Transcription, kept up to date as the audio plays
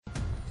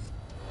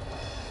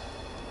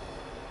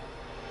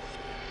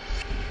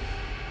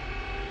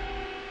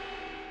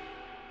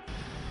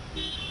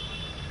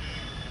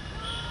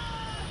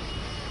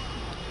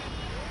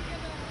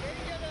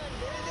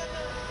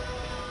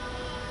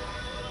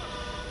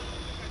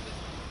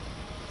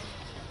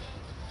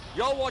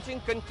You're watching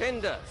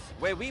Contenders,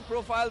 where we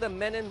profile the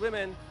men and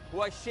women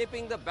who are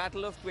shaping the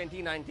battle of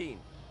 2019.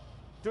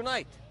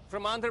 Tonight,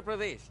 from Andhra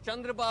Pradesh,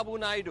 Chandrababu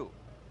Naidu,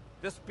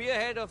 the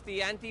spearhead of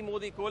the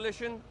anti-Modi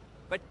coalition,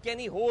 but can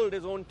he hold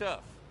his own turf?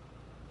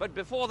 But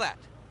before that,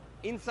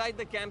 inside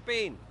the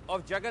campaign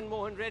of Jagan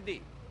Mohan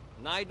Reddy,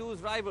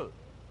 Naidu's rival,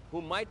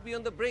 who might be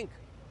on the brink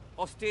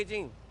of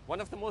staging one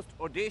of the most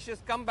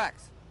audacious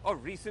comebacks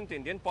of recent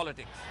Indian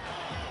politics.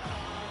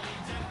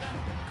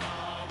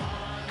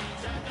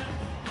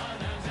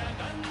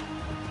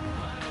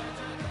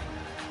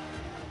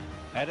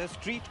 At a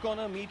street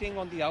corner meeting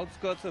on the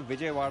outskirts of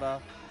Vijayawada,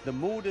 the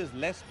mood is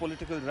less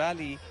political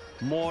rally,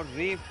 more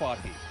rave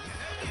party.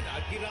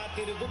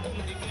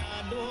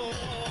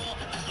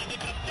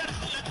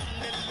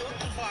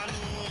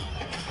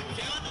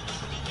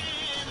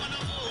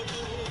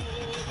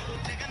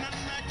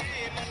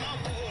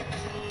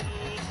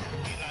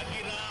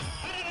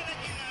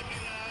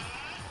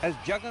 As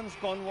Jagan's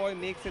convoy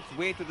makes its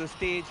way to the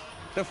stage,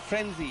 the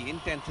frenzy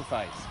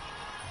intensifies.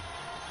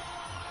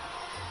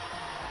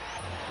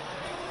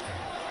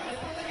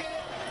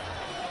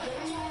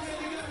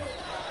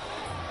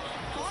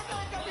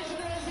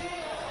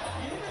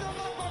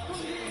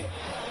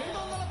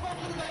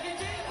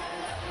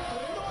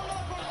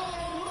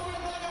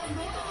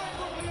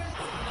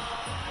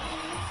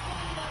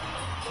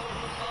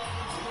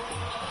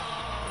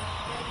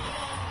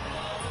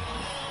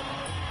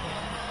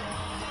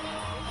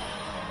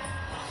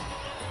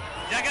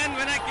 Jagan,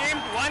 when I came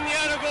 1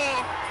 year ago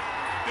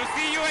to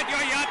see you at your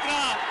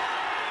yatra,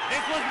 this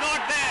was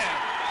not there.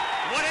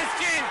 What has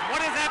changed?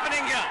 What is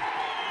happening here?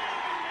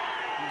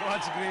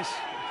 God's grace.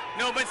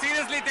 No, but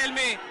seriously tell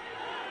me,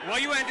 were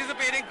you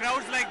anticipating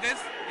crowds like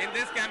this in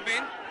this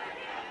campaign?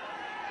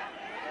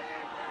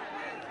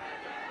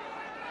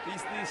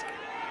 These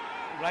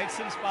right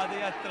since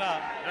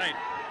Padayatra, Right.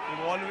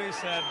 we've always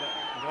had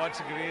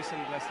God's grace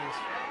and blessings.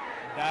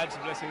 Dad's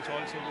blessings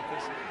also with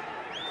us.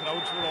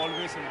 Crowds were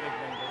always in big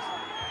numbers.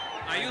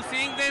 Are you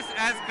seeing this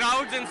as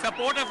crowds in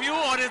support of you,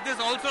 or is this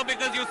also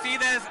because you see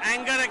there's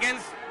anger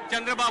against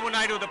Chandrababu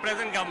Naidu, the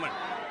present government?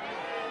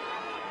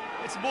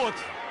 It's both.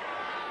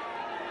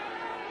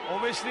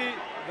 Obviously,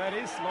 there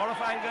is a lot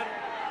of anger,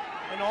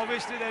 and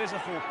obviously there is a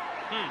hope.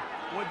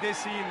 What they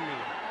see in me.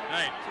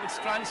 Right. So it's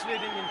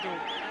translating into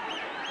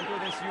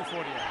this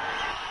euphoria.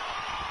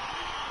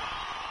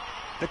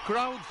 The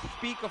crowds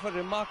speak of a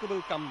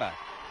remarkable comeback.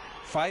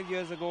 5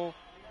 years ago,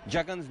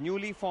 Jagan's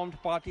newly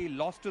formed party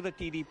lost to the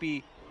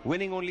TDP,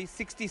 winning only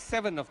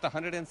 67 of the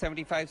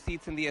 175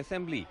 seats in the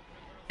assembly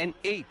and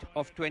 8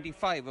 of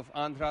 25 of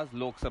Andhra's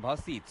Lok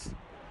Sabha seats.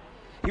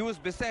 He was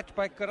beset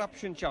by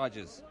corruption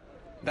charges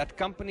that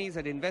companies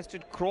had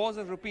invested crores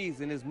of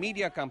rupees in his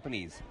media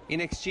companies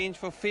in exchange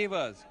for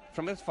favors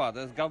from his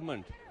father's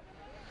government,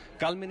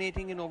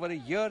 culminating in over a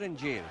year in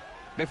jail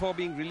before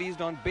being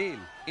released on bail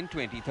in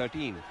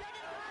 2013.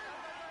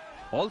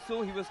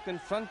 Also, he was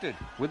confronted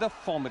with a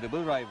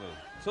formidable rival.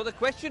 So the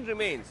question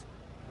remains,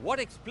 what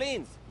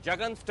explains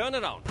Jagan's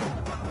turnaround?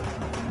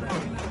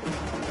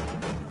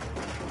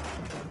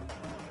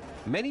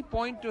 Many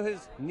point to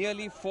his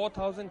nearly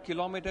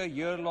 4,000-kilometer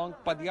year-long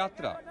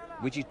Padyatra,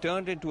 which he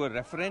turned into a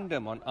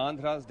referendum on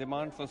Andhra's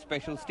demand for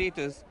special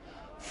status,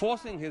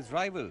 forcing his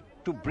rival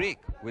to break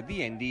with the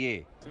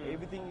NDA.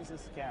 Everything is a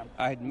scam.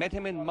 I had met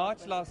him in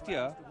March last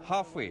year,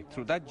 halfway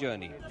through that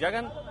journey.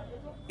 Jagan,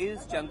 is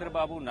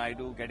Chandrababu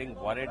Naidu getting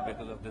worried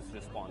because of this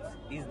response?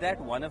 Is that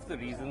one of the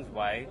reasons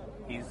why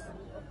he's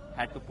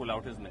had to pull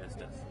out his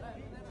ministers?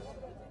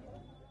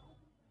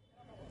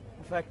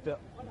 In fact,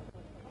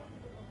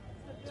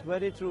 it's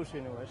very true,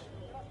 Srinivas.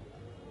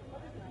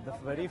 The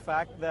very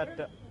fact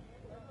that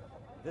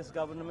this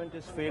government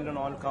has failed on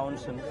all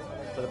counts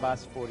for the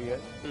past 4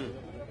 years.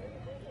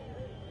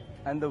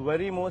 And the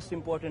very most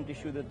important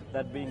issue,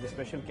 that being the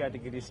special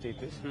category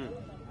status,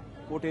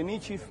 what any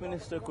chief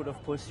minister could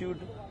have pursued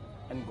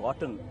and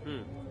gotten,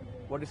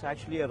 what is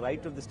actually a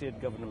right of the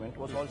state government,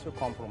 was also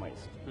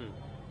compromised.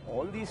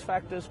 All these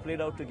factors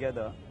played out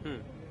together.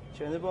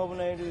 Chandrababu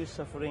Naidu is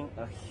suffering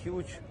a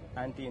huge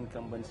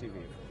anti-incumbency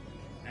wave.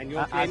 And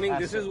you're claiming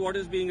this is what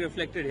is being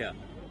reflected here?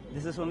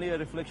 This is only a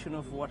reflection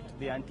of what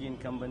the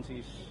anti-incumbency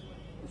is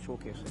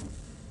showcasing.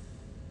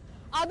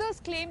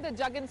 Others claim that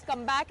Jagan's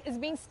comeback is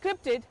being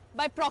scripted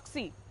by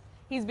proxy.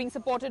 He's being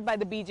supported by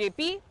the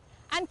BJP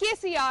and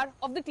KCR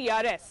of the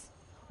TRS,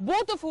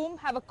 both of whom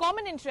have a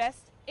common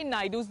interest in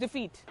Naidu's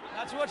defeat.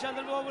 That's what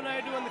Chandrababu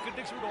Naidu and the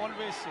critics would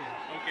always say.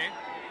 Okay.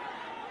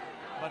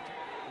 But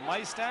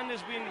my stand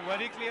has been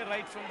very clear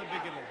right from the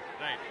beginning.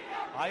 Right.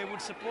 I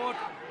would support,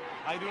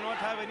 I do not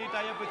have any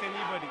tie-up with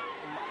anybody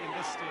in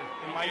this state,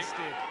 in my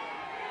state.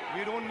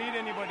 We don't need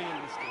anybody in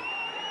this state.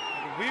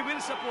 We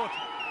will support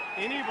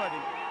anybody,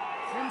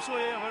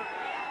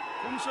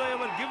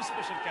 whomsoever gives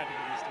special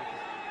category status.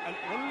 And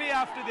only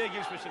after they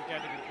give special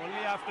category,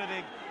 only after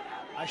they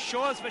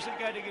assure special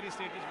category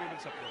status, we will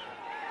support them.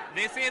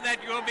 They say that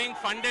you're being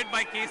funded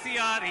by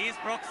KCR, he's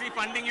proxy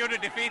funding you to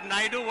defeat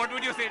Naidu. What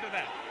would you say to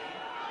that?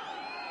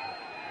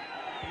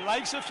 The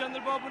likes of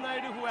Chandrababu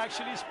Naidu who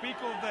actually speak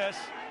of this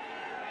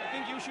I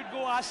think you should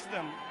go ask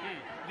them.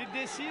 Did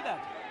they see that?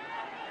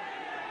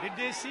 Did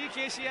they see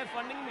KCR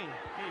funding me?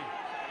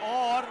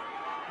 Or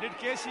did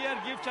KCR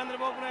give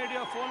Chandrababu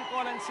Naidu a phone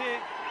call and say,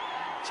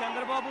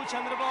 Chandrababu,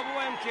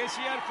 I am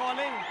KCR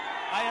calling.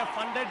 I have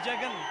funded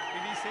Jagan.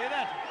 Did he say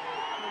that?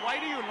 Why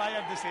do you lie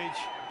at this age?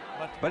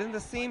 But in the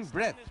same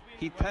breath,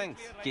 he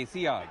thanks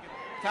KCR.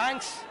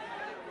 Thanks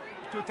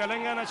to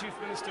Telangana Chief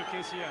Minister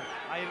KCR.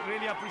 I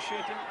really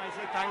appreciate him. I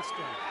say thanks to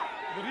him.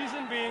 The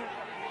reason being,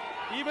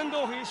 even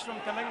though he is from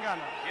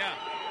Telangana,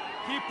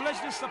 he pledged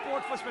his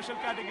support for special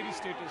category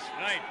status.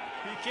 Right.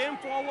 He came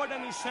forward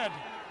and he said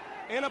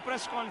in a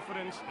press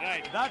conference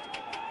that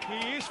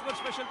he is for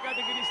special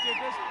category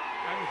status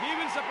and he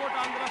will support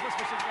Andhra for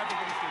special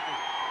category status.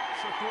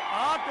 So to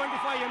our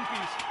 25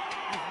 MPs,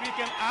 if we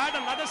can add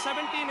another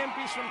 17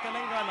 MPs from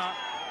Telangana,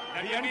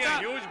 that will be a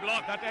huge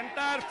block. That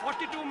entire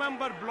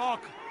 42-member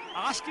block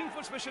asking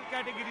for special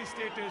category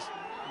status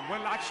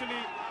will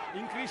actually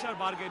increase our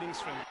bargaining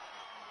strength.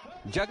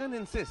 Jagan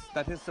insists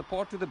that his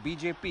support to the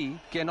BJP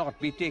cannot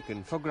be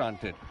taken for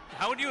granted.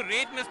 How would you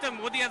rate Mr.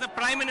 Modi as a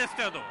Prime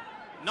Minister though?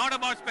 Not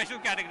about special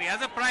category,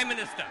 as a Prime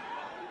Minister.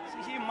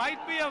 See, he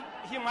might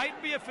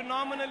be a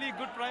phenomenally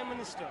good Prime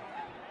Minister.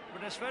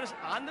 But as far as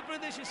Andhra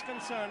Pradesh is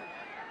concerned,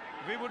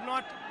 we would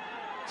not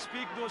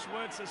speak those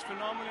words as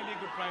phenomenally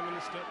good Prime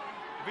Minister.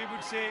 We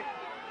would say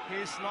he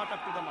is not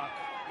up to the mark.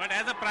 But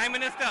as a Prime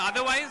Minister,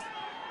 otherwise?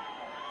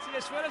 See,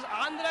 as far as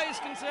Andhra is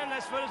concerned,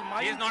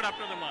 he is not up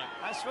to the mark.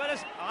 As far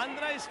as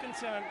Andhra is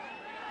concerned,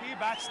 he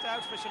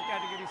backstabbed special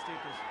category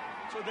status.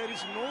 So there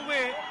is no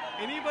way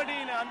anybody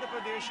in Andhra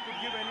Pradesh could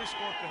give any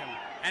score to him.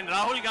 And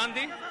Rahul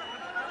Gandhi?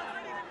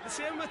 The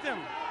same with him.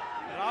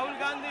 Rahul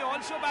Gandhi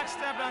also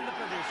backstabbed Andhra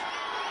Pradesh.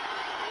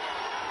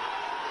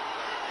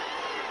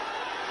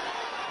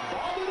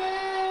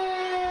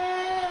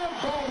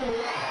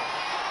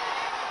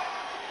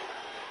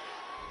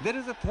 There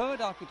is a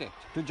third architect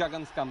to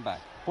Jagan's comeback,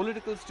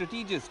 political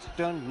strategist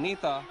turned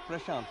Neta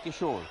Prashant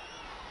Kishore.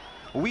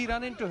 We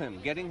run into him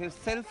getting his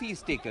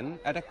selfies taken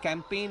at a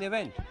campaign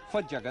event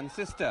for Jagan's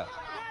sister.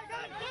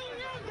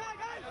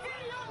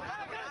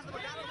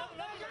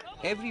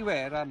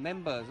 Everywhere are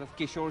members of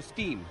Kishore's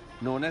team,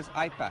 known as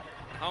IPAC.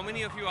 How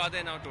many of you are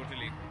there now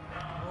totally?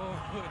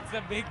 Oh, it's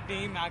a big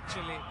team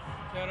actually.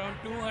 There are around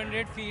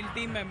 200 field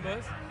team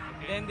members.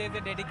 Then there's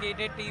a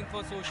dedicated team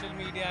for social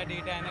media,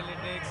 data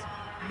analytics,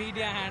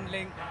 media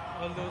handling,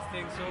 all those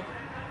things. So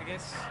I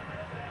guess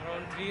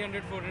around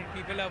 300, 400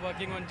 people are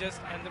working on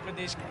just Andhra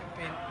Pradesh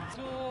campaign.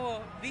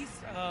 So these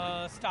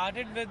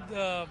started with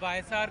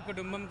YSR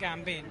Kudumbam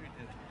campaign,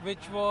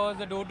 which was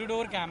a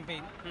door-to-door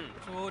campaign.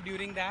 So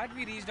during that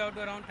we reached out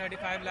to around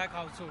 35 lakh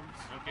households.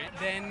 Okay.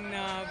 Then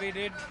we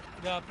did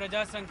the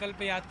Praja Sankalp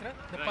Yatra,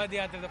 the Pad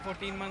Yatra, the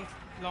 14-month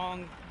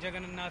long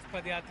Jagannath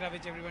Pad Yatra,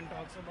 which everyone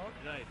talks about.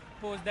 Right.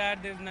 Post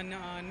that there's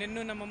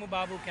Ninnu Namamu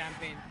Babu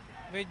campaign,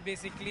 which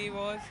basically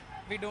was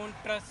we don't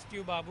trust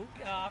you Babu.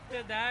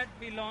 After that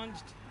we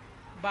launched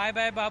Bye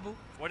Bye Babu.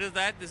 What is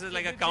that? This is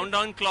like a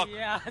countdown clock.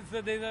 Yeah,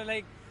 so these are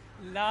like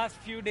last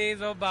few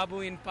days of Babu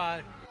in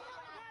power.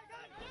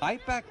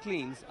 IPAC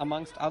claims,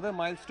 amongst other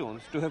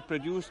milestones, to have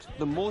produced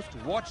the most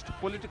watched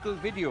political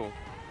video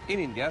in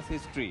India's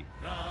history.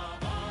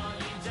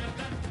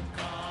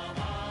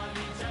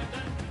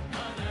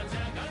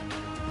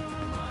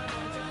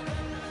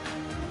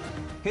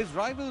 His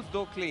rivals,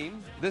 though,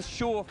 claim this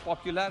show of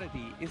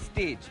popularity is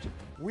staged.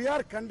 We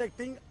are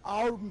conducting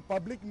our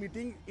public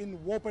meeting in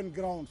open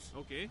grounds.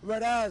 Okay.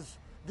 Whereas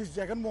this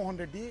Jagan Mohan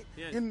Reddy,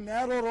 in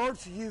narrow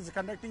roads, he is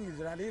conducting his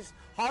rallies.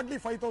 Hardly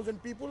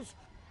 5,000 people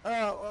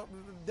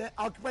they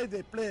occupy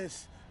the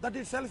place. That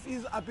itself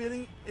is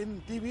appearing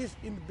in TVs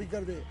in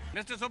bigger way.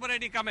 Mr. Subba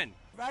Reddy, come in.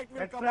 Fact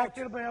will come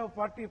Attracted by our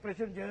party,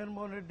 President Jagan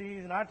Mohan Reddy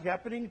is not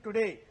happening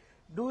today.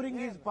 During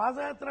his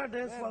Padayatra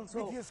days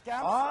also, with his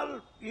camps, all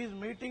his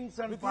meetings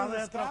and with his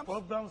Padayatra camps.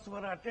 programs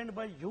were attended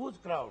by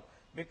huge crowd.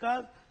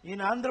 Because in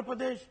Andhra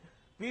Pradesh,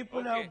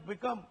 people have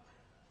become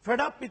fed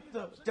up with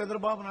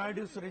Chandrababu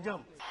Naidu's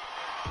regime.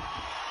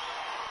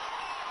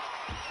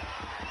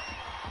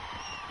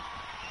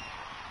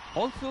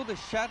 Also, the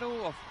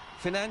shadow of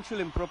financial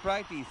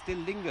impropriety still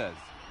lingers.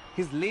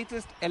 His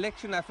latest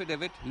election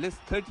affidavit lists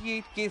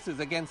 38 cases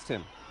against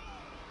him.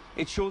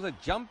 It shows a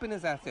jump in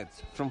his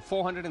assets from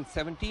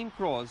 417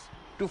 crores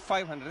to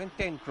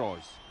 510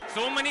 crores.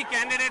 So many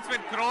candidates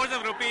with crores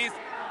of rupees.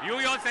 You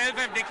yourself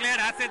have declared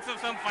assets of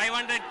some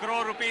 500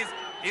 crore rupees.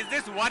 Is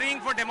this worrying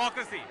for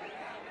democracy?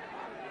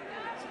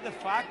 So the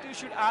fact you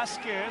should ask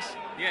is,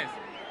 Yes.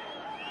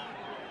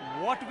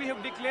 what we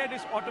have declared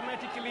is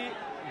automatically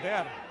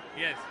there.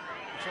 Yes.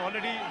 It's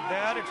already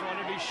there, it's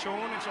already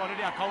shown, it's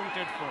already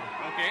accounted for.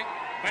 Okay.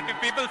 But if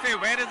people say,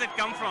 where does it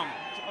come from?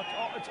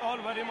 It's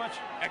all very much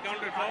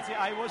Accounted for? See,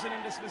 I wasn't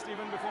in this list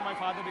even before my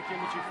father became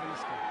the chief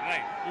minister.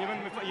 Right.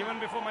 Even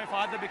before my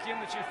father became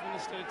the chief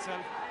minister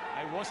itself,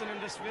 I wasn't in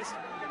this list.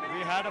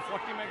 We had a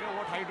 40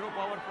 megawatt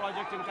hydropower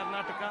project in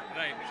Karnataka.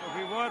 Right. So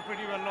we were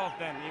pretty well off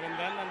then, even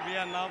then, and we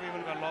are now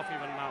even well off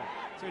even now.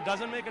 So it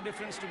doesn't make a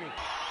difference to me.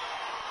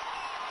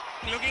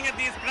 Looking at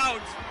these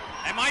crowds,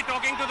 am I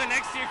talking to the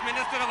next Chief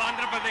Minister of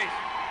Andhra Pradesh?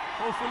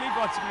 Hopefully,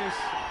 God's grace.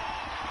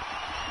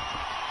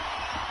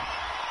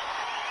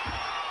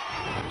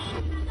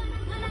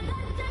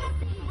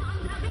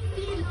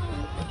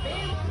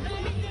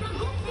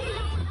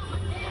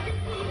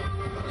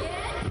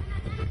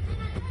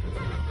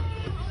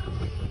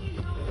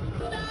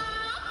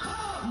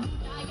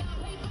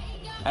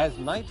 As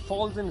night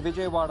falls in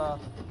Vijayawada,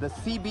 the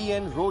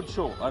CBN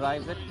Roadshow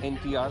arrives at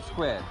NTR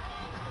Square.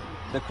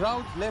 The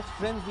crowds less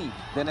frenzied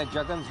than at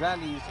Jagan's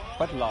rallies,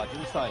 but large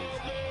in size.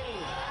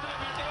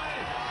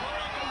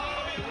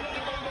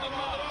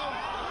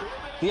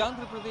 The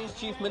Andhra Pradesh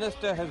Chief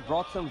Minister has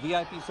brought some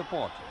VIP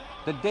support.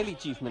 The Delhi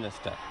Chief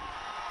Minister.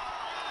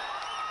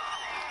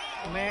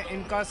 मैं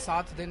इनका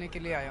साथ देने के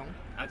लिए आया हूँ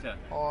अच्छा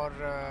और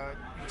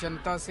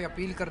जनता से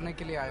अपील करने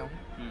के लिए आया हूँ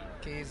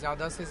कि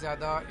ज़्यादा से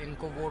ज़्यादा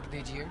इनको वोट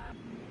दीजिए.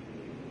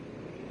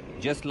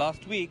 Just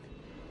last week,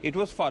 it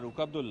was Farooq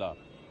Abdullah.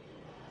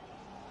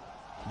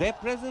 Their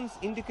presence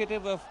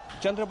indicative of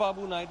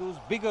Chandrababu Naidu's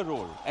bigger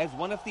role as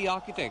one of the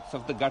architects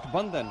of the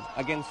Gathbandhan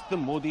against the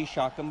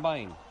Modi-Shah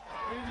combine.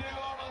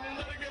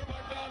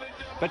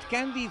 But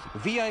can these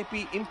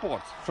VIP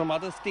imports from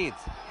other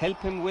states help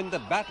him win the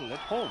battle at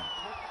home?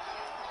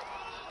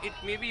 It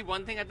may be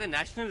one thing at the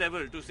national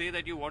level to say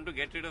that you want to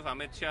get rid of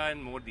Amit Shah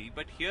and Modi,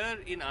 but here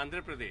in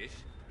Andhra Pradesh,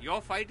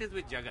 your fight is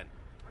with Jagan.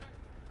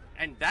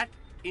 And that,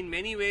 in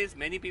many ways,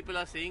 many people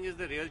are saying is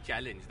the real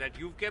challenge, that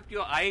you've kept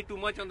your eye too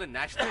much on the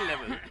national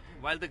level,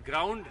 while the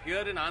ground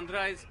here in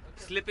Andhra is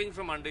slipping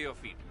from under your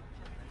feet.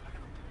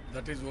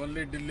 That is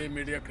only Delhi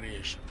media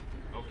creation.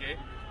 Okay.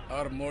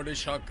 Or Modi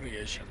Shah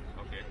creation.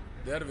 Okay.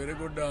 They are very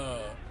good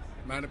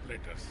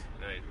manipulators.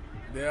 Right.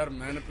 They are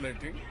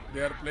manipulating,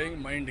 they are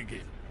playing mind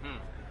game.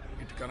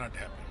 It cannot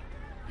happen.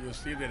 You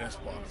see the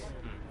response.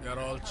 They are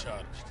all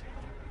charged.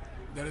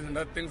 There is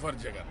nothing for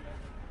Jagan.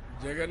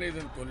 Jagan is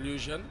in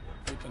collusion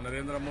with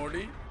Narendra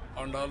Modi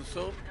and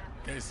also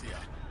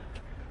KCR.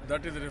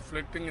 That is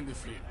reflecting in the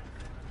field.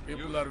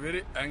 People are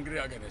very angry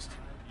against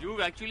him.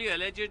 You've actually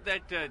alleged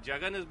that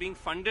Jagan is being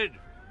funded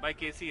by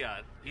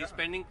KCR. He's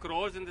spending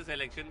crores in this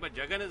election, but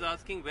Jagan is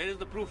asking, where is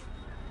the proof?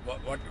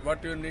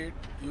 What you need,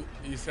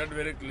 he said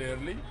very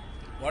clearly,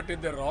 what is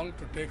the wrong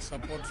to take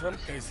support from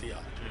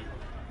KCR?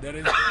 There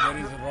is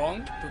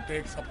wrong to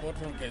take support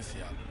from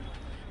KCR.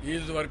 He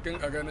is working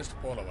against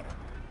Polavaram.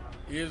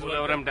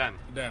 Polavaram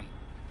Dam.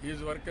 He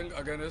is working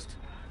against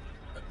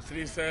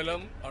Sri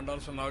Salem and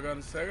also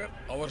Nagar Sagar,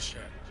 our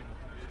share.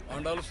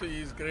 And also he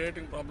is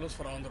creating problems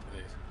for Andhra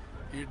Pradesh.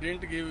 He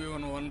didn't give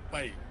even one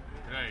pie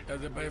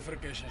as a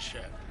bifurcation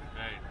share.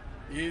 Right.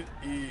 He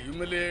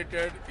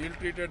humiliated,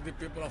 ill-treated the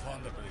people of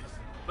Andhra Pradesh.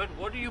 But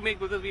what do you make,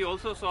 because we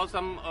also saw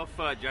some of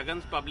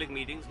Jagan's public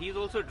meetings, he's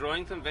also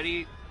drawing some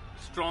very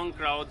strong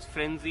crowds,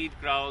 frenzied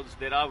crowds,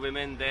 there are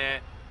women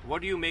there.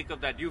 What do you make of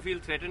that? Do you feel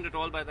threatened at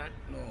all by that?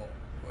 No.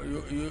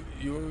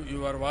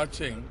 You are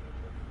watching,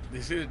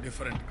 this is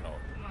different crowd.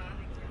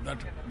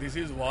 This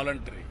is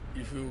voluntary.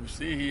 If you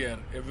see here,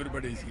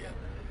 everybody is here.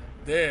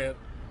 There,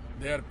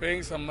 they are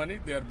paying some money,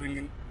 they are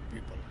bringing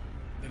people.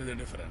 There is a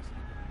difference.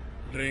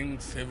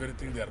 Drinks,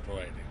 everything they are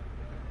providing.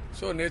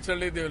 So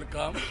naturally they will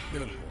come, they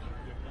will go.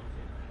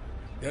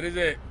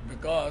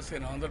 Because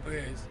in Andhra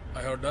Pradesh,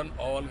 I have done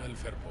all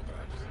welfare programs.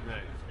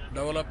 Right.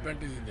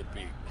 Development is in the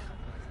peak.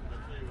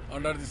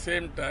 And at the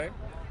same time,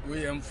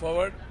 we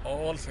empowered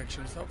all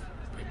sections of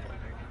people.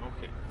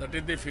 Okay. That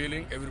is the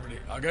feeling everybody.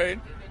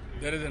 Again,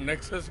 there is a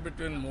nexus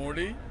between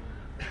Modi,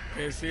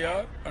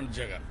 KCR and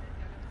Jagan.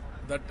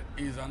 That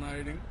is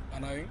annoying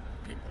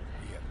people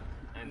here.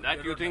 And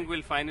that you think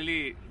will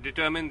finally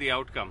determine the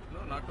outcome?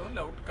 No, not only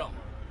outcome.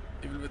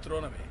 It will be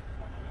thrown away,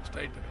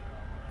 straight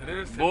away.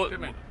 There is a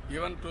sentiment.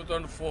 Even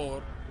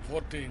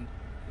 2014,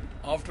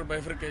 after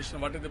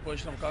bifurcation, what is the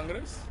position of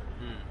Congress?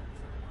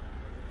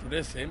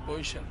 Today, same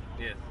position.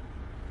 Yes.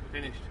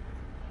 Finished.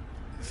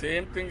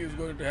 Same thing is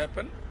going to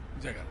happen,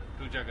 Jagan.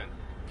 To Jagan.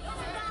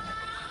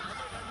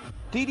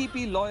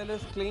 TDP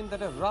loyalists claim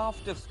that a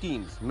raft of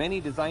schemes,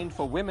 many designed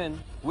for women,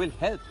 will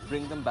help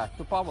bring them back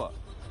to power.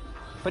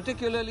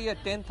 Particularly a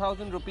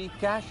 10,000 rupee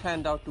cash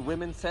handout to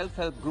women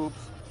self-help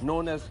groups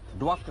known as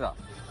Dwakra.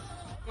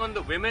 On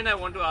the women, I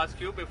want to ask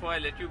you before I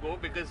let you go,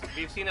 because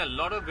we've seen a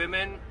lot of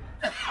women,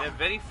 they're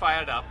very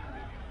fired up.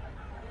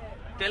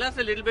 Tell us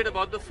a little bit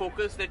about the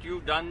focus that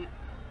you've done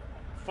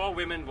for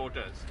women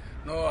voters.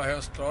 No, I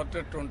have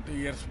started 20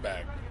 years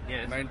back,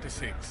 Yes.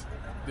 96.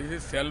 This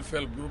is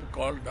self-help group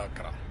called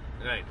Dakra.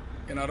 Right.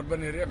 In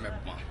urban area,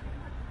 Mepma.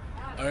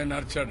 I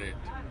nurtured it.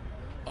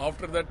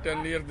 After that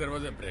 10 years, there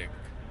was a break.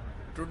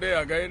 Today,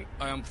 again,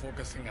 I am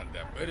focusing on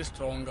them. Very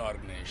strong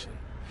organization.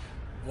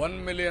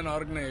 1 million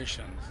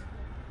organizations,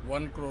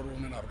 1 crore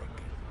women are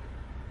working.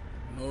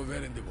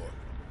 Nowhere in the world.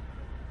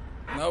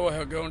 Now I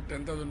have given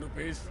 10,000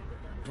 rupees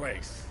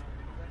twice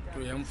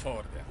to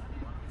empower them.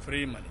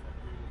 Free money.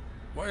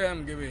 Why I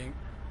am giving?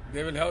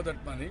 They will have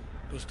that money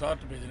to start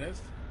business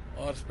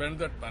or spend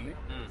that money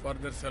for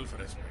their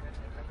self-respect.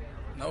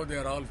 Now they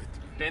are all with me.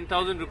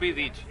 10,000 rupees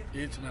each.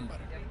 Each member.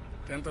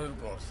 10,000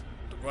 crores.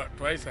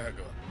 twice I have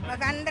gone.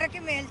 మాకందరికి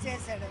మేలు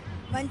చేశాడు,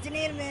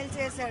 మంచినీళ్ళు మేలు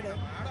చేశాడు,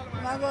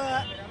 మాకు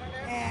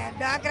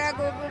డ్వాక్రా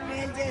group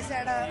మేలు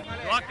చేశాడు.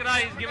 Dwakra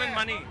is given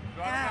money.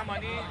 Dwakra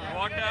money,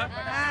 water.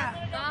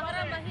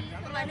 డ్వాక్రా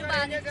మహిళలకు మనీ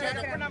బాగా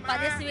ఇచ్చారు.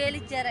 10,000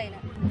 ఇచ్చారు ఆయన.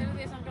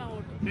 తెలుగుదేశంకి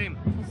ఓటు. Same.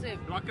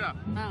 Dwakra.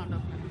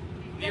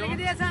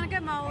 తెలుగుదేశానికే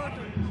మా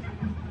vote.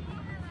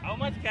 How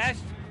much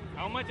cash?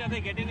 How much are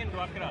they getting in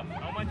Dwakra?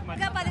 How much money?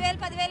 ఇంకా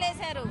 10,000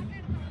 వేశారు.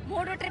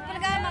 3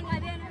 ట్రిప్పులుగా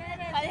 15,000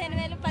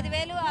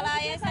 అలా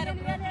వేశారు.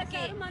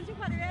 మంచి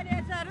 10,000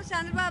 వేశారు.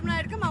 చంద్రబాబు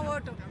నాయుడుకి మా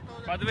vote.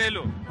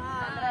 10,000.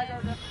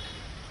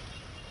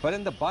 But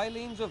in the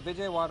by-lanes of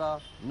Vijayawada,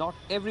 not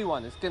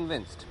everyone is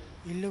convinced.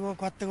 ఇల్లు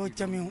కొత్తగా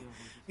వచ్చాం మేము.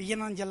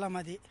 విజయనగరం జిల్లా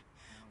మాది.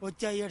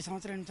 వచ్చా 7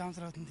 సంవత్సరాలు 8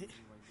 సంవత్సరాలు అవుతుంది.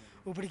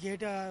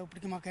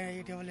 ఇప్పటికి మాకు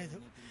ఏటి ఇవ్వలేదు.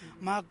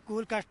 మా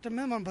కూలి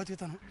కష్టమే మనం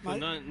బతుకుతాం.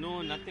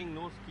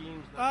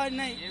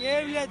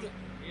 ఏమి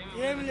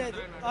లేదు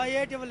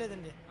ఏటి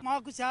ఇవ్వలేదండి.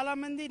 మాకు చాలా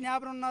మంది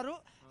నేబర్ ఉన్నారు,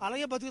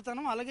 అలాగే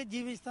బతుకుతాను, అలాగే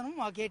జీవిస్తాను.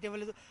 మాకు ఏటి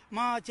ఇవ్వలేదు.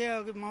 మా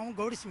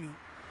గౌడిస్ మేము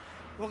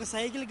ఒక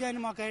సైకిల్ కానీ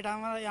మాకు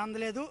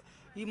అందలేదు.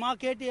 ఈ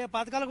మాకేటి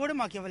పథకాలు కూడా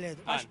మాకు ఇవ్వలేదు.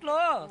 ఫస్ట్ లో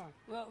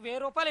 1000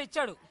 రూపాయలు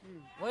ఇచ్చాడు.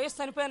 వయసు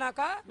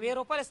చనిపోయినాక 1000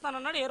 రూపాయలు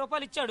ఇస్తానన్నాడు. 1000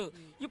 రూపాయలు ఇచ్చాడు.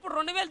 ఇప్పుడు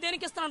 2,000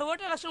 దేనికి ఇస్తున్నాడు?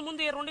 ఓటు ఎలక్షన్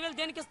ముందు 2,000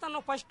 దేనికి ఇస్తాను?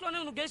 ఫస్ట్ లోనే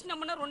నువ్వు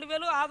గెలిచినమ్మన్నా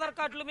 2,000 ఆధార్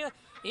కార్డుల మీద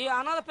ఈ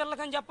అనాథ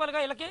పిల్లకని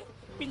చెప్పాలిగా వీళ్ళకి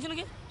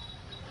పింఛన్కి.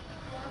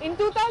 In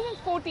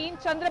 2014,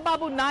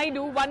 Chandrababu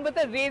Naidu won with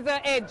a razor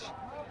edge.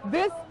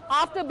 This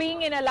after being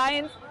in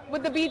alliance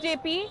with the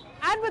BJP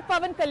and with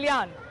Pawan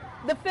Kalyan,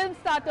 the film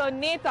star turned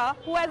Neta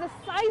who has a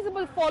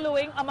sizable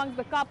following amongst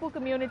the Kapu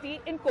community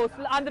in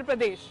coastal Andhra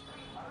Pradesh.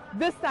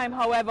 This time,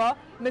 however,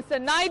 Mr.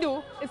 Naidu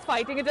is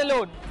fighting it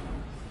alone.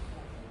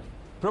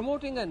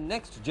 Promoting a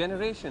next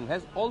generation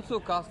has also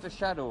cast a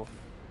shadow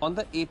on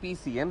the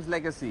APCM's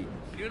legacy.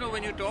 You know,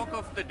 when you talk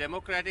of the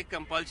democratic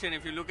compulsion,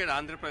 if you look at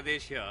Andhra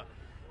Pradesh here,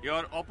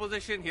 your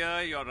opposition here,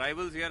 your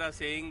rivals here are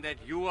saying that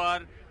you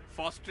are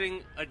fostering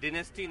a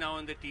dynasty now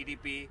in the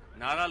TDP.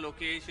 Nara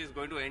Lokesh is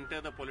going to enter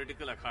the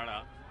political akhada,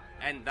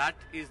 and that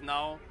is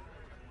now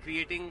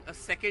creating a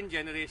second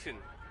generation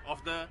of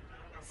the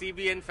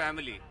CBN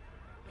family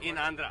in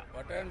Andhra.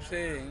 What I am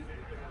saying,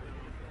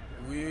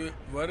 we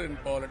were in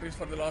politics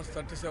for the last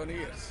 37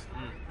 years.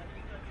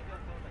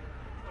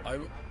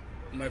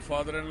 My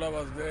father-in-law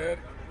was there.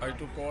 I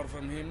took over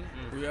from him.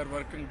 We are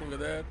working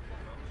together.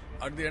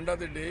 At the end of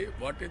the day,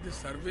 what is the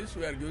service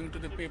we are giving to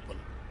the people?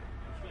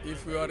 If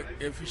we are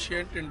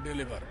efficient in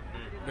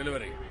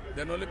delivering,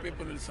 then only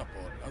people will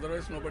support.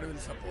 Otherwise, nobody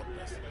will support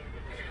us.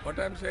 What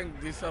I am saying,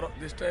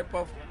 this type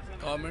of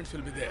comments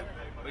will be there.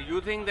 You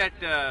think that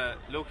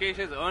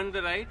Lokesh has earned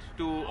the right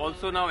to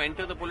also now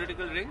enter the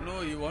political ring? No,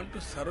 you want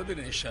to serve the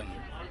nation.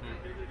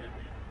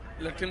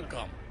 Let him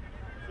come.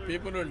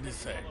 People will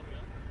decide.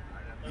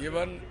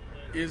 Even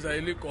he is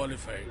highly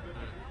qualified.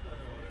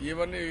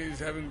 Even he is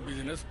having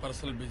business,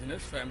 personal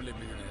business, family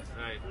business.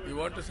 Right. You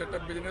want to set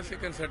up business, he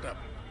can set up.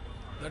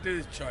 That is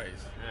his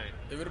choice. Right.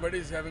 Everybody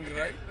is having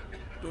right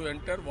to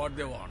enter what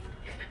they want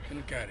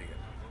in career.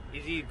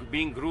 Is he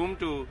being groomed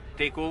to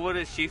take over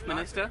as chief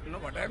minister? No,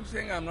 what I am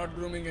saying, I am not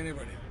grooming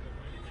anybody.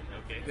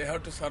 Okay. They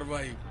have to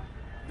survive.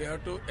 They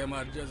have to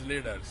emerge as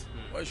leaders.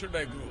 Why should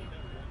I groom?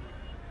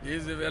 He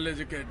is well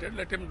educated.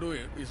 Let him do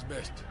his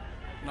best.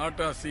 Not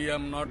a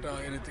CM, not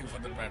anything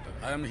for that matter.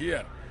 I am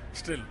here.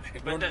 Still,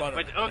 don't bother.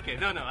 But okay,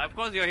 no, of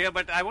course you're here.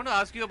 But I want to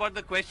ask you about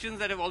the questions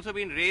that have also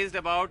been raised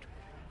about,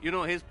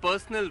 his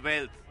personal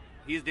wealth.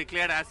 He's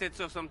declared assets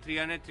of some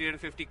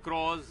 350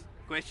 crores.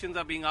 Questions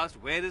are being asked,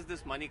 where is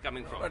this money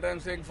coming from? But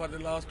I'm saying for the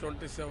last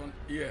 27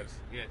 years,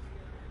 yes,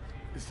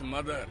 his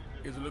mother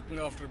is looking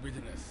after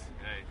business.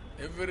 Right.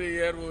 Every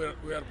year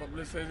we are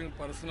publicizing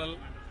personal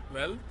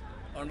wealth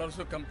and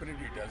also company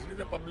details. It is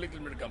a public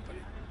limited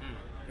company.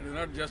 It is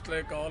not just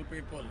like all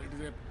people. It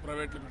is a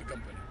private limited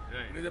company.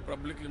 Right. It is a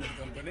public limited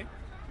company.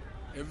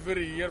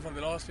 Every year for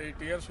the last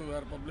 8 years we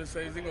are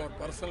publicizing our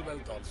personal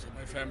wealth also,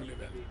 my family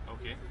wealth.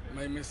 Okay.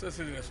 My missus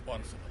is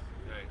responsible.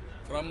 Right.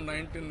 From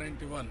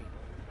 1991,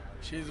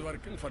 she is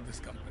working for this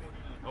company.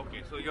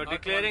 Okay, so you're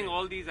declaring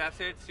all these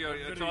assets.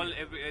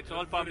 It's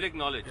all public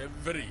knowledge.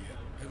 Every year.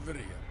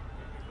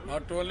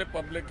 Not only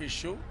public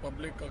issue,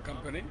 public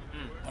company,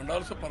 and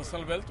also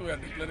personal wealth we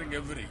are declaring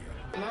every year.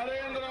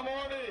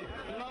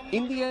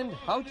 In the end,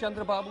 how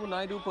Chandrababu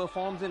Naidu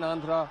performs in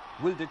Andhra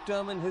will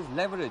determine his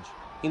leverage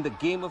in the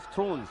game of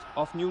thrones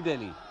of New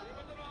Delhi.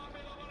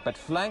 But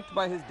flanked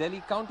by his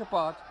Delhi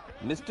counterpart,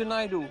 Mr.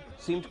 Naidu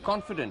seemed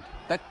confident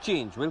that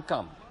change will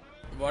come.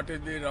 What is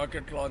the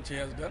rocket launch he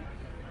has done?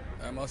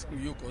 I am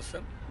asking you a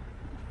question.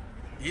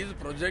 He is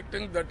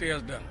projecting that he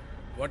has done.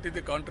 What is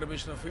the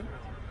contribution of him?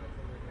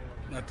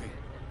 Nothing.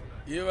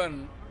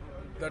 Even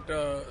that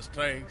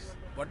strikes,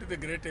 what is the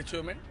great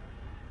achievement?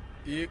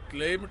 He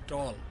claimed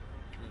toll.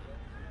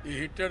 He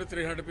hit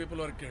 300 people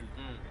were killed.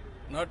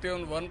 Not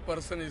even one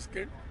person is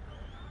killed.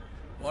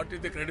 What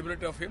is the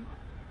credibility of him?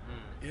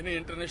 Any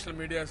international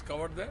media has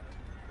covered that?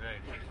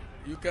 Right.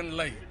 You can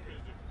lie,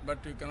 but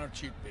you cannot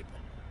cheat people.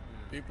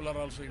 People are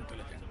also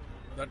intelligent.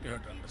 That you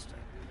have to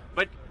understand.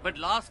 But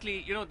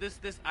lastly,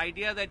 this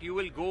idea that you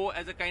will go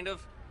as a kind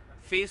of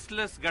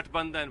faceless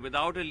Gathbandhan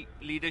without a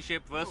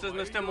leadership versus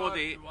Mr.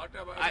 Modi.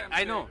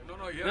 I know.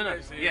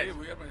 Yes.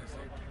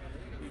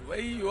 Why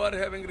you are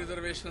having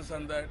reservations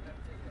on that?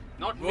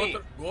 Not me.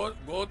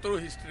 Go through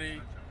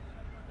history.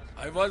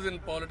 I was in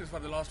politics for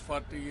the last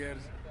 40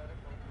 years.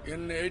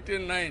 In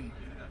 1809,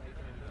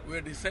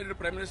 we decided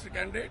Prime Minister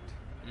candidate.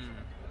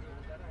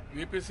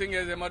 VP Singh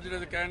has emerged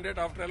as a candidate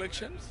after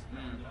elections.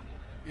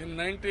 In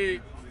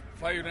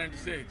 95,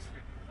 96,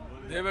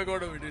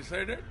 Devegowda we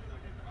decided.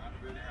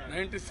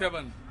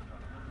 97,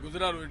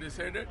 Gujarat we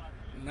decided.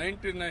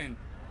 99,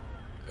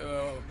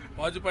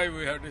 Vajpayee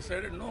we have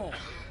decided. No.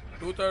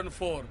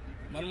 2004,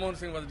 Manmohan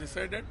Singh was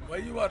decided. Why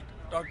you are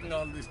talking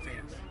all these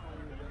things?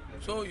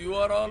 So you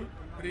are all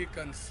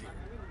preconceived.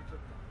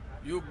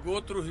 You go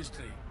through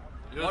history.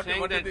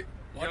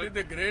 What is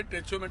the great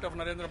achievement of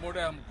Narendra Modi?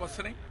 I am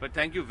questioning. But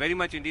thank you very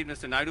much indeed,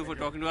 Mr. Naidu, for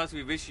talking to us.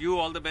 We wish you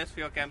all the best for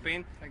your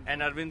campaign,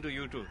 and Arvind, to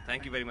you too.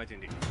 Thank you very much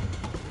indeed.